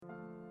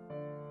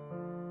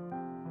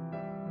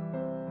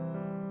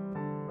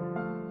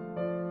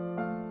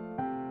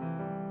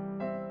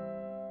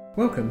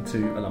Welcome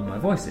to Alumni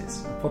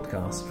Voices, a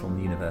podcast from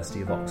the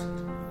University of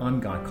Oxford. I'm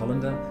Guy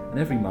Collender, and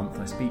every month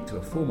I speak to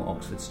a former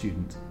Oxford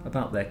student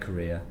about their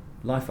career,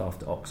 life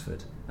after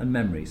Oxford, and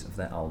memories of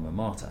their alma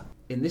mater.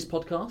 In this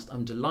podcast,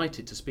 I'm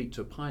delighted to speak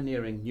to a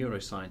pioneering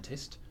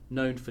neuroscientist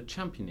known for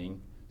championing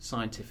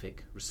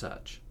scientific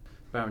research.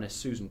 Baroness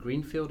Susan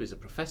Greenfield is a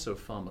professor of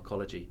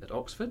pharmacology at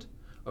Oxford,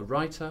 a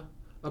writer,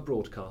 a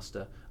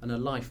broadcaster, and a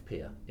life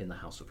peer in the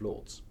House of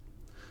Lords.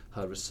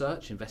 Her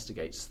research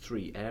investigates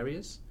three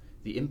areas: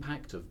 the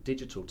impact of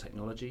digital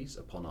technologies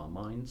upon our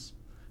minds,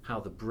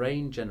 how the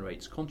brain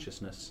generates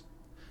consciousness,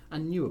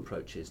 and new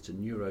approaches to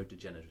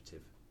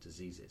neurodegenerative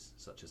diseases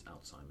such as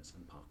Alzheimer's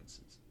and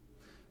Parkinson's.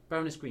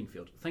 Baroness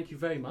Greenfield, thank you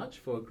very much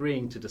for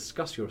agreeing to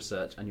discuss your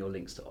research and your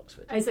links to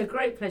Oxford. It's a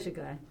great pleasure,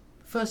 Guy.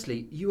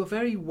 Firstly, you are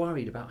very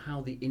worried about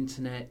how the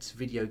internet,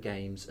 video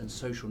games and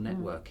social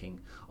networking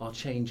are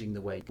changing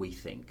the way we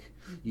think.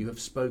 You have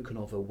spoken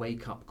of a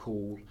wake-up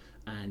call,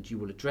 and you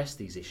will address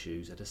these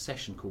issues at a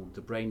session called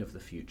The Brain of the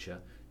Future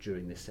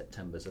during this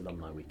September's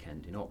Alumni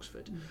Weekend in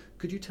Oxford.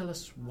 Could you tell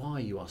us why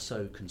you are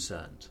so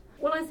concerned?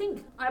 Well, I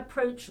think I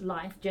approach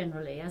life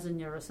generally as a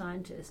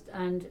neuroscientist,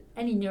 and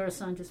any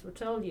neuroscientist will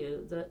tell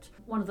you that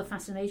one of the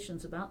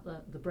fascinations about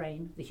the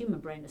brain, the human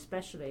brain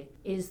especially,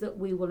 is that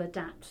we will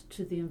adapt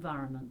to the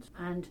environment.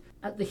 And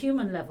at the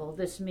human level,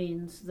 this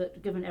means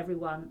that given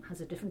everyone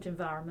has a different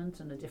environment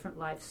and a different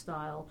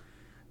lifestyle,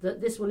 that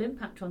this will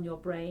impact on your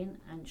brain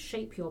and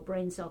shape your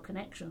brain cell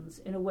connections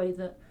in a way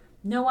that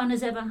no one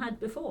has ever had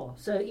before.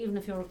 So even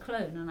if you're a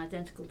clone, an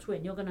identical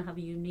twin, you're going to have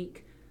a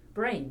unique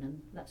brain,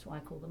 and that's why I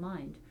call the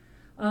mind.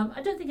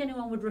 I don't think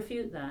anyone would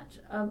refute that,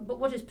 but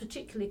what is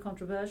particularly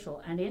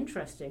controversial and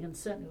interesting, and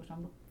certainly what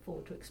I'm looking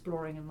forward to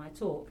exploring in my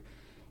talk,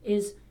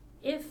 is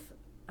if,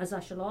 as I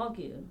shall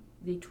argue,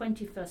 the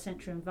 21st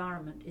century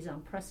environment is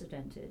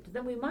unprecedented,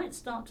 then we might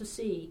start to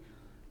see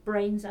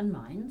brains and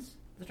minds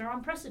that are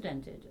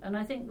unprecedented. And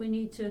I think we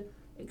need to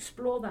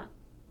explore that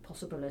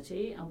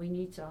possibility, and we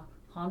need to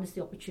harness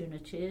the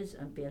opportunities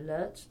and be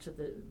alert to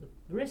the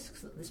risks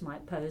that this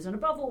might pose. And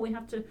above all, we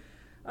have to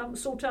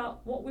sort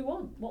out what we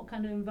want. What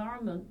kind of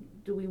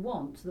environment do we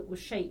want that will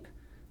shape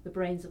the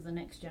brains of the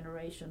next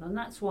generation? And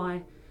that's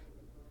why,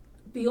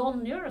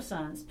 beyond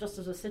neuroscience, just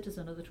as a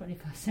citizen of the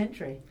 21st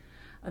century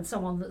and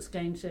someone that's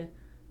going to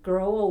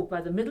grow old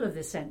by the middle of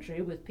this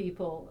century with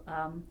people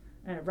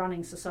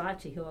running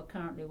society who are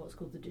currently what's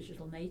called the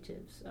digital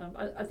natives,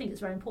 I think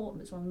it's very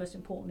important. It's one of the most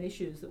important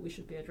issues that we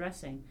should be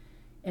addressing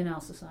in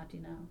our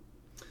society now.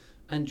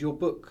 And your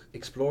book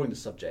exploring the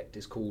subject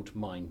is called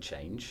Mind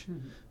Change.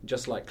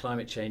 Just like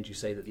climate change, you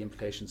say that the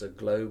implications are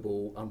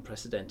global,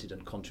 unprecedented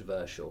and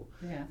controversial.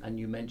 Yeah. And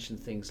you mention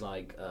things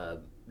like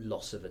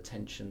loss of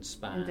attention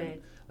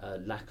span,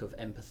 lack of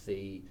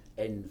empathy,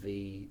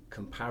 envy,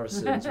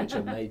 comparisons, which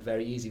are made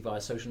very easy via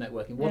social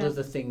networking. What are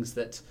the things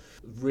that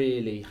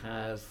really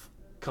have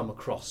come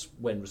across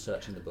when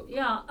researching the book?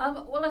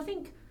 Well, I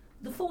think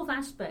the fourth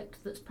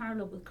aspect that's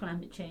parallel with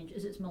climate change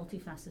is it's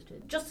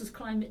multifaceted. Just as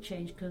climate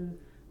change can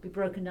be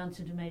broken down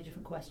into many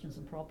different questions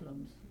and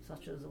problems,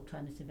 such as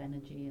alternative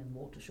energy and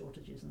water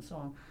shortages and so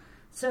on.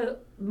 So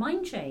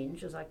mind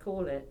change, as I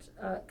call it,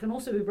 can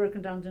also be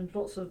broken down into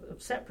lots of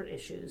separate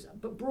issues,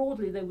 but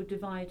broadly they would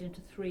divide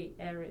into three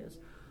areas.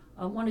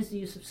 One is the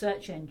use of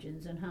search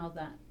engines and how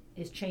that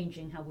is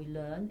changing how we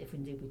learn, if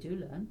indeed we do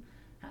learn,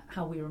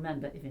 how we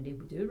remember, if indeed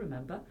we do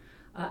remember,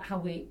 how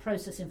we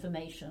process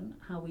information,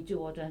 how we do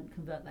or don't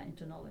convert that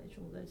into knowledge,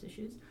 all those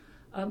issues.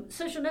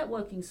 Social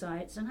networking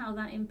sites and how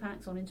that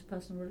impacts on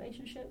interpersonal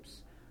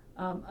relationships,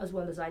 as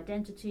well as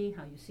identity,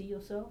 how you see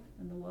yourself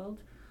in the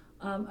world.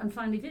 And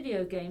finally,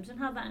 video games and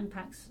how that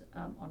impacts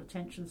on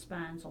attention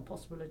spans, on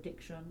possible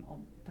addiction,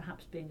 on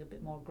perhaps being a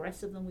bit more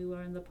aggressive than we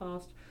were in the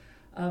past,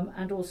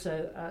 and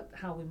also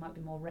how we might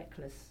be more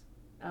reckless.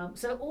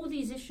 So all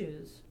these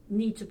issues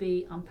need to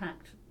be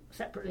unpacked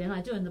separately, and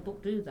I do in the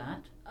book do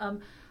that.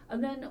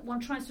 And then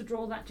one tries to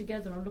draw that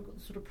together and look at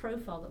the sort of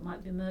profile that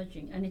might be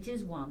emerging, and it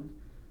is one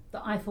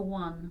that I, for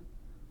one,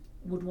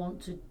 would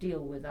want to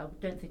deal with. I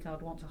don't think I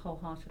would want to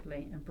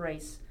wholeheartedly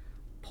embrace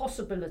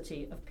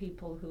possibility of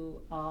people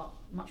who are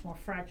much more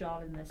fragile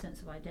in their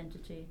sense of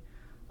identity,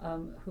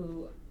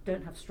 who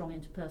don't have strong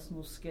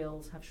interpersonal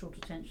skills, have short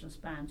attention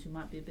spans, who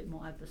might be a bit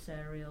more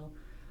adversarial,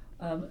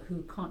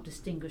 who can't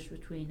distinguish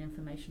between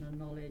information and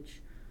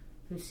knowledge,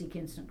 who seek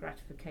instant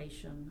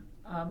gratification.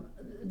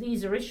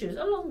 These are issues,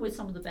 along with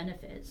some of the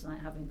benefits,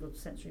 like having good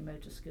sensory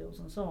motor skills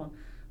and so on.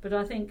 But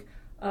I think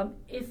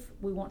if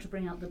we want to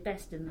bring out the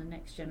best in the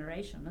next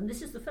generation, and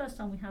this is the first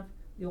time we have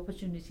the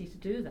opportunity to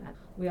do that,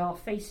 we are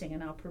facing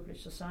in our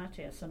privileged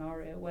society a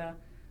scenario where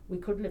we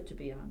could live to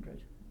be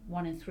 100.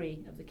 1 in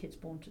 3 of the kids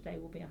born today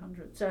will be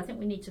 100. So I think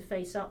we need to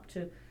face up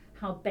to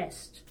how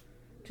best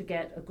to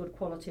get a good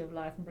quality of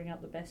life and bring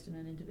out the best in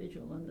an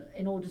individual. And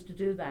in order to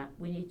do that,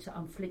 we need to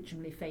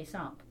unflinchingly face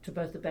up to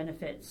both the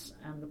benefits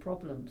and the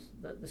problems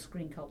that the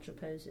screen culture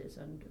poses,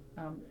 and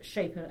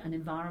shape an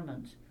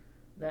environment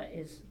that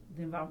is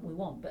the environment we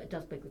want, but it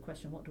does beg the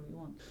question, what do we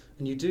want?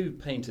 And you do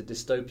paint a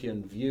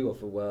dystopian view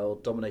of a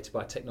world dominated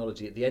by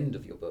technology. At the end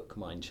of your book,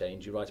 Mind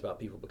Change, you write about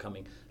people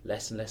becoming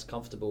less and less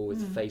comfortable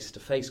with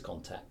face-to-face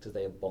contact as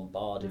they are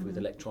bombarded with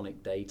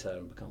electronic data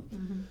and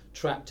become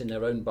trapped in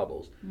their own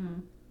bubbles.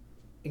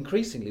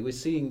 Increasingly, we're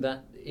seeing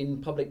that in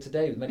public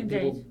today, with many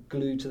people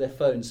glued to their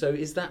phones. So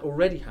is that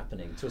already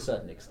happening to a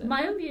certain extent?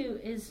 My own view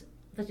is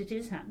that it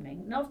is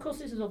happening. Now, of course,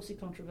 this is obviously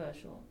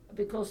controversial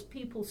because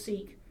people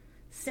seek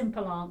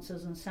simple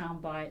answers and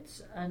sound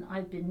bites, and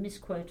I've been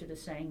misquoted as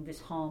saying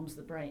this harms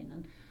the brain.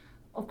 And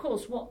of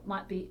course, what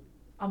might be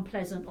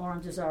unpleasant or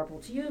undesirable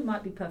to you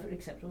might be perfectly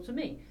acceptable to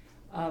me.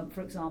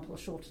 For example, a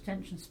short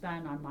attention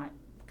span, I might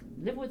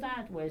live with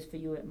that, whereas for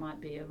you it might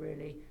be a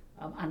really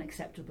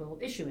unacceptable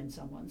issue in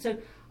someone. So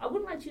I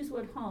wouldn't like to use the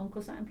word harm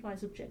because that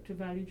implies objective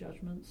value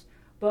judgments.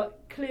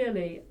 But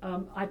clearly,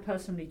 I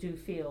personally do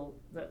feel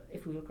that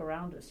if we look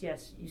around us,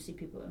 yes, you see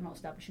people that are not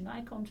establishing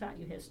eye contact,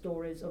 you hear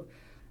stories of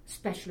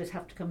specialists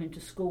have to come into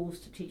schools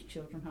to teach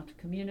children how to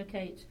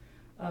communicate.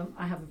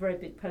 I have a very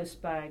big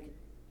post bag,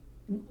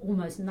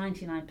 almost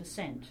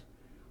 99%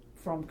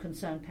 from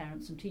concerned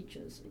parents and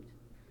teachers.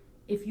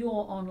 If you're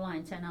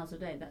online 10 hours a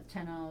day, that's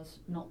 10 hours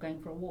not going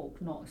for a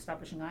walk, not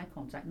establishing eye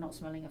contact, not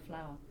smelling a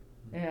flower,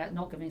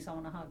 not giving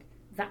someone a hug.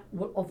 That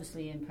will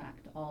obviously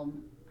impact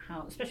on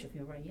how, especially if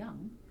you're very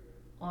young,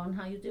 on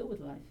how you deal with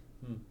life.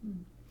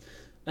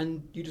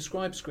 And you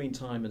describe screen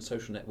time and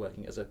social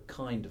networking as a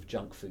kind of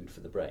junk food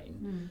for the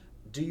brain.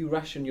 Do you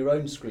ration your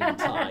own screen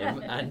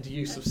time and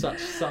use of such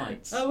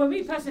sites? Well,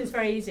 me personally, it's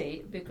very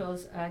easy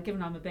because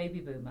given I'm a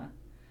baby boomer,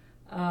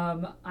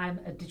 I'm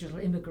a digital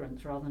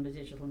immigrant rather than a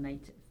digital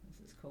native, as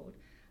it's called.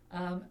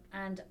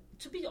 And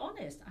to be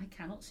honest, I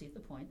cannot see the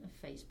point of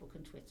Facebook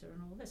and Twitter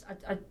and all this.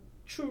 I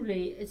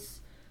truly,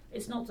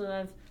 it's not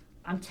that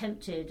I'm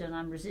tempted and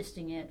I'm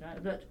resisting it,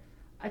 but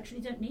I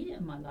actually don't need it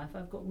in my life.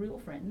 I've got real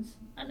friends,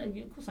 and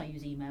of course I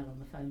use email on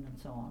the phone and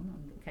so on,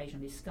 and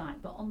occasionally Skype,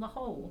 but on the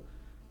whole,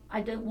 I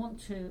don't want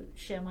to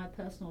share my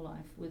personal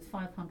life with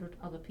 500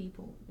 other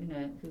people, who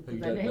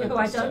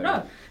I don't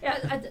know.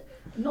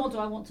 Nor do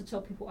I want to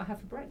tell people what I have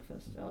for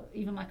breakfast, or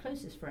even my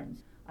closest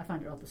friends. I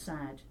find it rather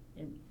sad,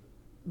 in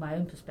my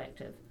own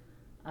perspective,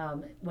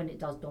 when it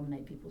does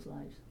dominate people's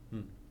lives.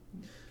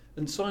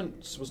 And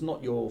science was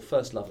not your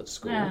first love at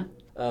school,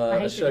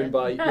 as shown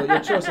by your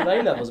choice of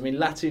A-levels. I mean,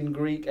 Latin,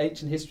 Greek,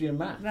 ancient history and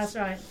maths. That's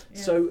right.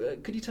 Yeah. So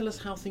could you tell us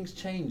how things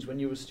changed when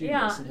you were a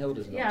student at St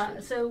Hilda's in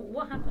Oxford? So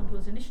what happened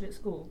was initially at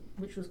school,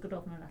 which was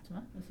Godolphin and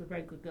Latimer, it was a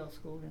very good girls'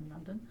 school in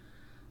London,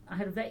 I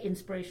had a very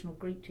inspirational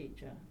Greek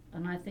teacher,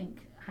 and I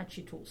think had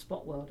she taught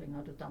spot welding,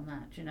 I'd have done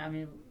that.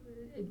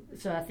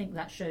 So I think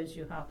that shows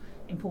you how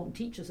important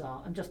teachers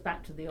are. And just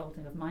back to the old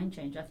thing of mind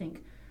change, I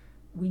think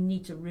we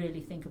need to really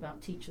think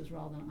about teachers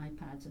rather than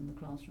iPads in the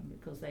classroom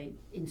because they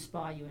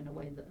inspire you in a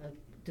way that a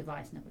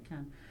device never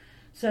can.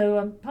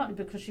 So partly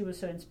because she was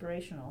so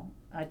inspirational,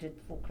 I did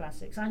 4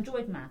 classics. I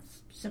enjoyed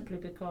maths simply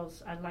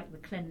because I liked the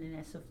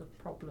cleanliness of the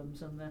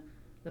problems and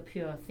the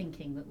pure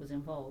thinking that was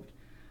involved.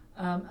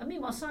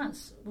 Meanwhile,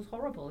 science was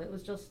horrible. It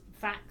was just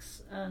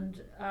facts,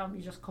 and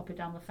you just copied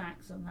down the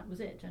facts, and that was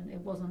it. And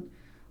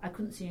I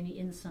couldn't see any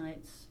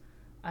insights,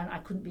 and I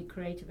couldn't be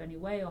creative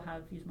anyway or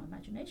use my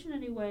imagination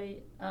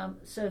anyway.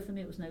 So for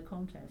me, it was no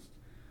contest.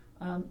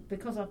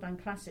 Because I've done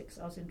classics,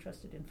 I was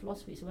interested in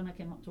philosophy. So when I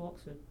came up to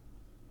Oxford,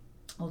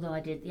 although I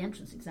did the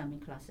entrance exam in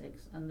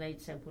classics, and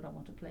they'd said, would I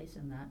want a place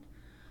in that?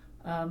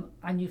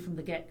 I knew from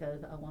the get-go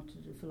that I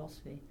wanted to do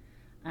philosophy.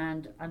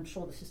 And I'm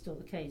sure this is still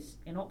the case.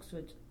 In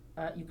Oxford,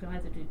 you can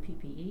either do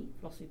PPE,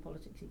 philosophy,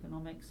 politics,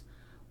 economics,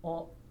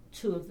 or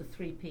 2 of the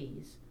 3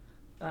 Ps,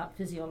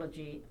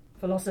 physiology,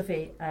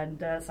 philosophy,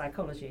 and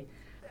psychology.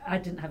 I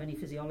didn't have any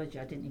physiology.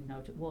 I didn't even know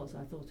what it was.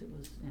 I thought it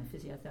was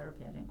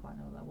physiotherapy. I didn't quite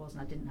know what that was,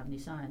 and I didn't have any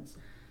science.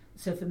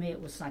 So for me,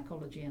 it was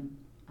psychology and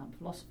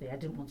philosophy. I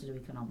didn't want to do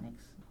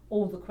economics.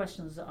 All the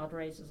questions that I'd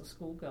raised as a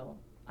schoolgirl,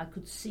 I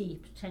could see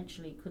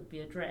potentially could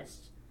be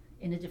addressed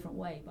in a different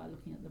way by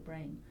looking at the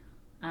brain.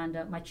 And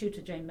my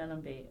tutor, Jane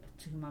Mellenby,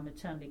 to whom I'm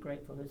eternally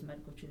grateful, who was a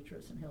medical tutor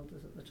at St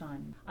Hilda's at the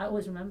time, I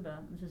always remember,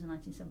 this was in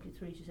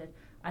 1973, she said,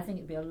 I think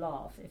it'd be a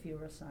laugh if you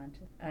were a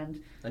scientist.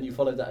 And you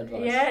followed that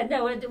advice? Yeah,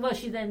 no, well,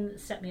 she then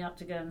set me up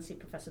to go and see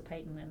Professor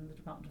Peyton in the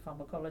Department of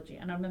Pharmacology.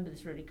 And I remember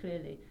this really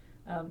clearly.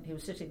 He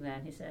was sitting there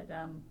and he said,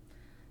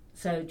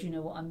 so do you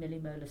know what a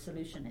millimolar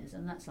solution is?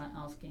 And that's like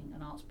asking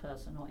an arts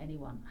person or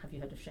anyone, have you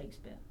heard of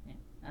Shakespeare? Yeah.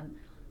 And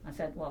I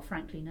said, well,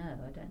 frankly, no,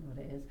 I don't know what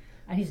it is.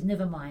 And he's,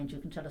 never mind, you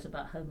can tell us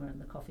about Homer and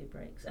the coffee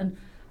breaks. And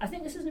I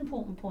think this is an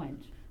important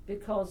point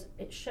because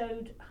it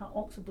showed how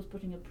Oxford was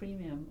putting a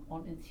premium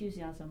on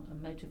enthusiasm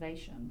and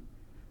motivation,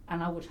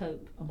 and I would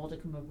hope a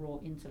modicum of raw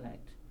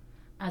intellect,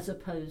 as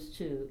opposed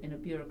to, in a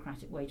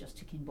bureaucratic way, just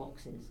ticking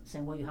boxes,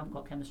 saying, well, you haven't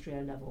got chemistry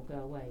O level, go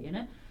away,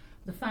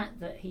 The fact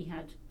that he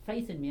had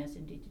faith in me, as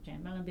indeed did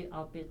Jane Mellenby,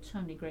 I'll be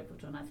eternally grateful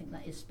to, and I think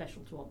that is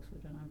special to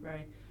Oxford, and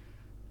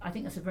I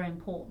think that's a very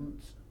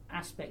important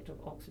aspect of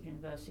Oxford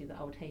University that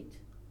I would hate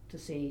to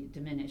see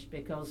diminished,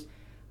 because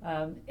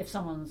if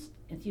someone's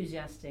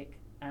enthusiastic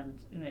and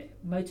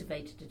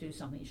motivated to do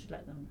something, you should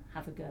let them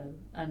have a go.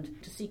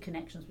 And to see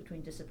connections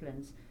between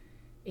disciplines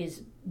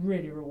is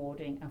really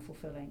rewarding and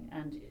fulfilling,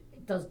 and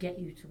it does get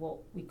you to what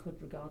we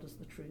could regard as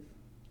the truth.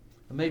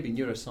 And maybe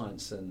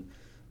neuroscience and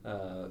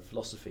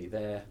philosophy,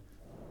 they're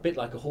a bit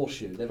like a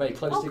horseshoe. They're very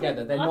close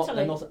together. They're not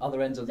at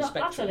other ends of the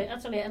spectrum.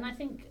 Utterly. And I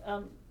think,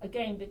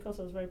 again, because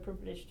I was very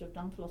privileged to have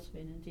done philosophy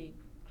and indeed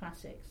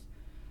classics,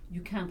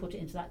 you can put it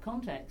into that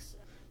context.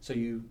 So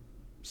you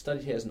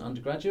studied here as an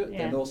undergraduate,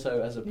 Yeah. then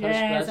also as a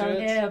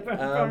postgraduate,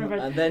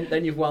 and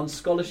then you've won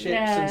scholarships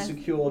and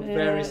secured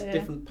various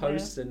different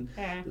posts in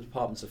the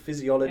departments of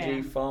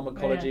physiology,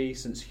 pharmacology,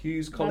 St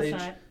Hugh's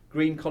College,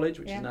 Green College,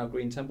 which is now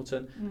Green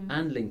Templeton,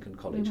 and Lincoln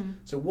College.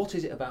 So what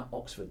is it about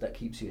Oxford that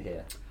keeps you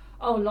here?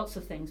 Oh, lots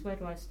of things. Where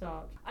do I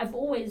start? I've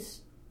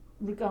always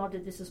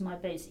regarded this as my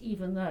base,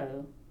 even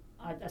though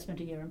I spent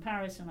a year in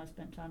Paris and I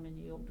spent time in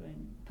New York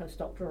doing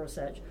postdoctoral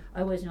research.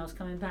 I always knew I was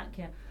coming back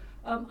here.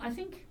 I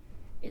think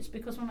it's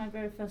because when I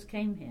very first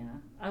came here,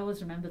 I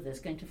always remember this,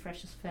 going to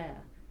Freshers' Fair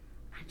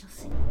and just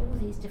seeing all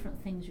these different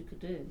things you could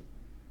do.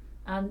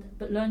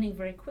 But learning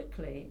very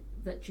quickly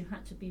that you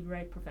had to be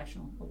very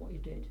professional at what you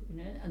did,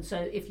 And so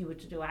if you were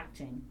to do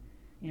acting,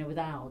 with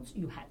ALDS,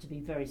 you had to be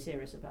very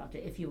serious about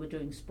it. If you were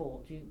doing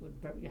sport,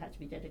 you had to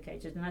be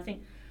dedicated. And I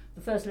think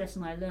the first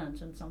lesson I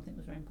learned, and something that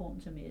was very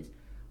important to me, is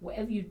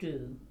whatever you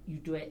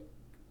do it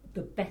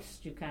the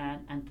best you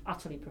can and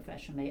utterly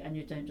professionally, and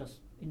you don't just,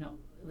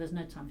 there's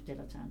no time for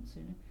dilettantes,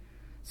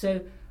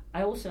 So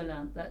I also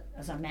learned that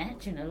as I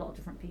met, a lot of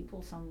different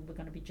people, some were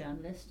going to be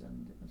journalists,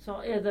 and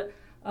so that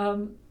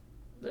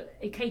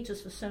it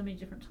caters for so many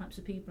different types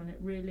of people, and it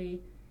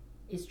really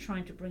is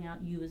trying to bring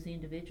out you as the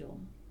individual.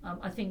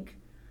 I think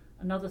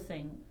another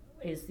thing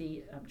is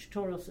the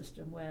tutorial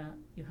system, where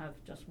you have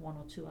just one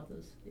or two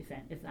others, if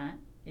that,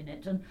 in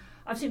it. And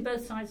I've seen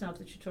both sides of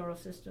the tutorial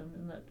system,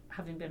 and that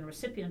having been a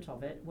recipient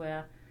of it,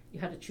 where you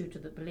had a tutor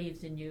that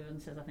believes in you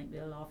and says, I think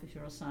they'll laugh if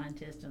you're a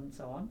scientist, and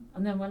so on.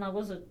 And then when I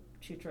was a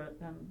tutor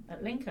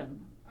at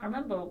Lincoln, I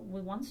remember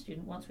with one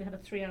student, once we had a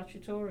 3-hour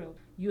tutorial,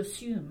 you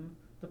assume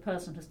the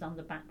person has done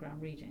the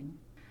background reading,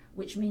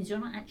 which means you're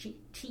not actually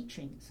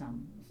teaching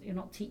you're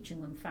not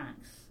teaching them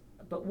facts,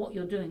 but what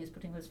you're doing is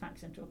putting those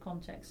facts into a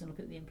context and look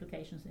at the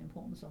implications, the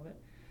importance of it.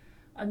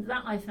 And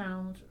that I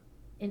found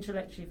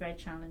intellectually very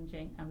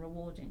challenging and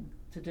rewarding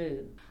to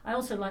do. I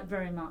also like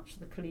very much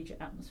the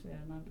collegiate atmosphere,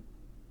 and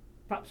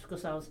perhaps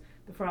because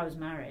before I was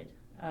married,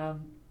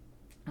 when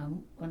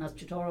I was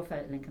tutorial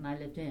fellow at Lincoln, I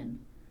lived in,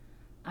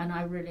 and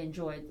I really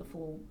enjoyed the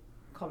full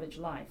college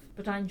life.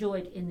 But I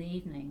enjoyed in the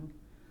evening,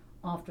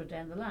 after a day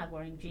in the lab,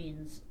 wearing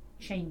jeans,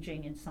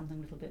 changing into something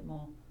a little bit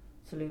more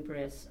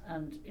salubrious,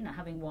 and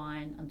having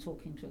wine and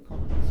talking to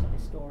economists or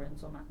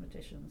historians or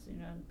mathematicians,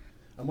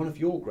 And one of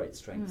your great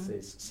strengths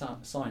is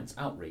science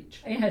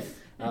outreach. Yes.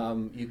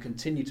 You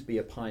continue to be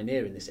a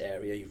pioneer in this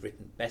area. You've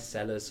written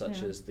bestsellers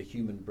such as The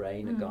Human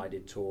Brain, A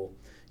Guided Tour.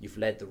 You've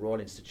led the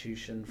Royal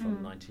Institution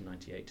from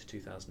 1998 to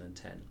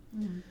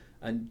 2010.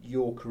 And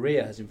your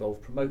career has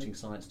involved promoting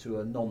science to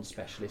a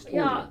non-specialist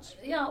audience.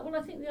 Yeah, well,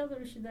 I think the other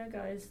issue there,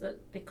 guys, is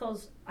that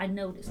because I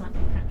know what it's like to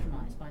be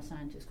patronised by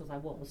scientists, because I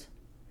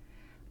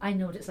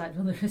know what it's like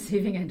on the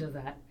receiving end of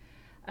that.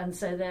 And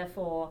so,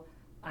 therefore,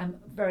 I'm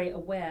very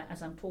aware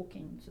as I'm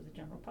talking to the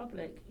general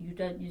public, you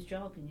don't use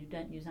jargon, you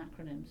don't use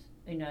acronyms,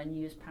 and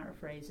you use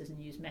paraphrases and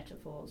use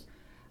metaphors.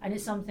 And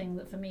it's something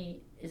that for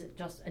me is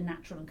just a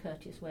natural and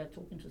courteous way of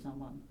talking to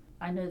someone.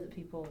 I know that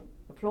people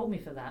applaud me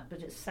for that,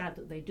 but it's sad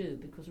that they do,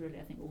 because really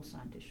I think all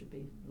scientists should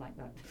be like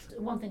that.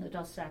 One thing that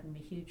does sadden me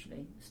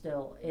hugely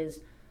still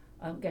is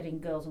getting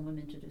girls and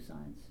women to do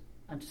science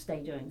and to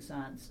stay doing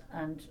science.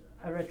 And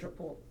I read a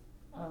report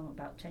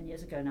about 10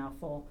 years ago now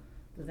for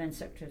the then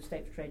Secretary of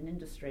State for Trade and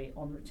Industry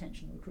on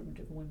retention and recruitment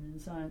of women in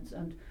science,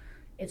 and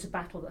it's a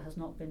battle that has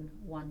not been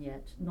won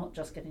yet, not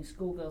just getting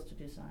schoolgirls to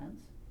do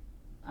science,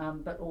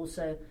 but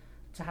also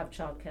to have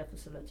childcare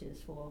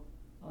facilities for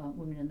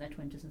women in their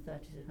 20s and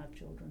 30s who have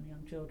children,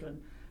 young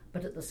children,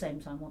 but at the same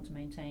time want to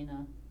maintain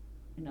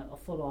a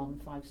full-on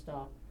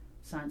 5-star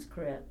science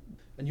career.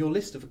 And your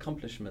list of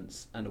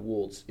accomplishments and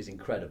awards is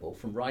incredible,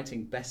 from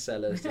writing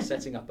bestsellers to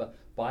setting up a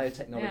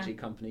biotechnology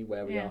company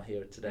where we are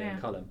here today in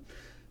Culham,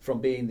 from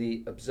being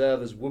the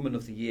Observer's Woman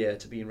of the Year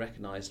to being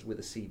recognised with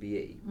a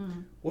CBE.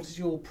 What is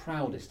your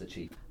proudest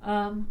achievement?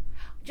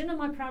 Do you know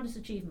my proudest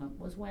achievement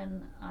was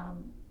when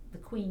the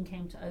Queen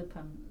came to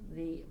open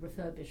the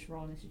refurbished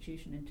Royal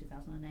Institution in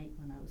 2008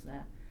 when I was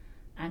there.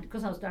 And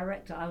because I was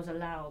director, I was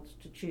allowed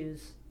to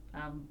choose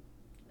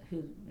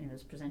who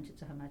was presented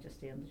to Her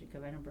Majesty and the Duke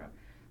of Edinburgh.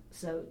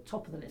 So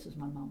top of the list was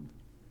my mum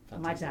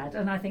and my dad.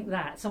 And I think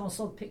that someone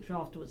saw the picture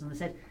afterwards and they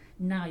said,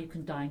 now you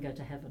can die and go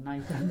to heaven, now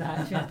you've done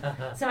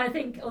that. So I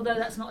think, although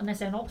that's not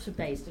necessarily an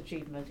Oxford-based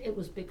achievement, it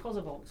was because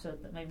of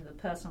Oxford that made me the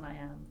person I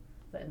am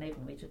that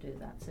enabled me to do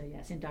that. So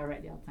yes,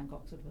 indirectly I'll thank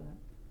Oxford for that.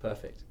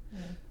 Perfect.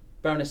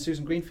 Baroness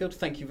Susan Greenfield,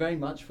 thank you very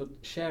much for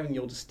sharing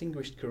your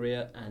distinguished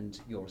career and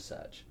your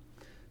research.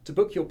 To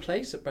book your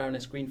place at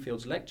Baroness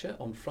Greenfield's lecture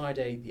on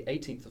Friday the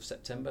 18th of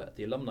September at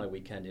the Alumni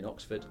Weekend in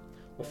Oxford,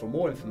 Or for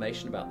more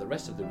information about the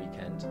rest of the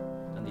weekend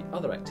and the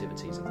other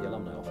activities of the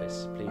Alumni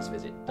Office, please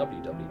visit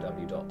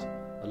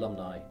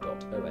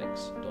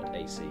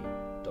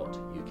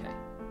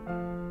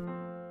www.alumni.ox.ac.uk.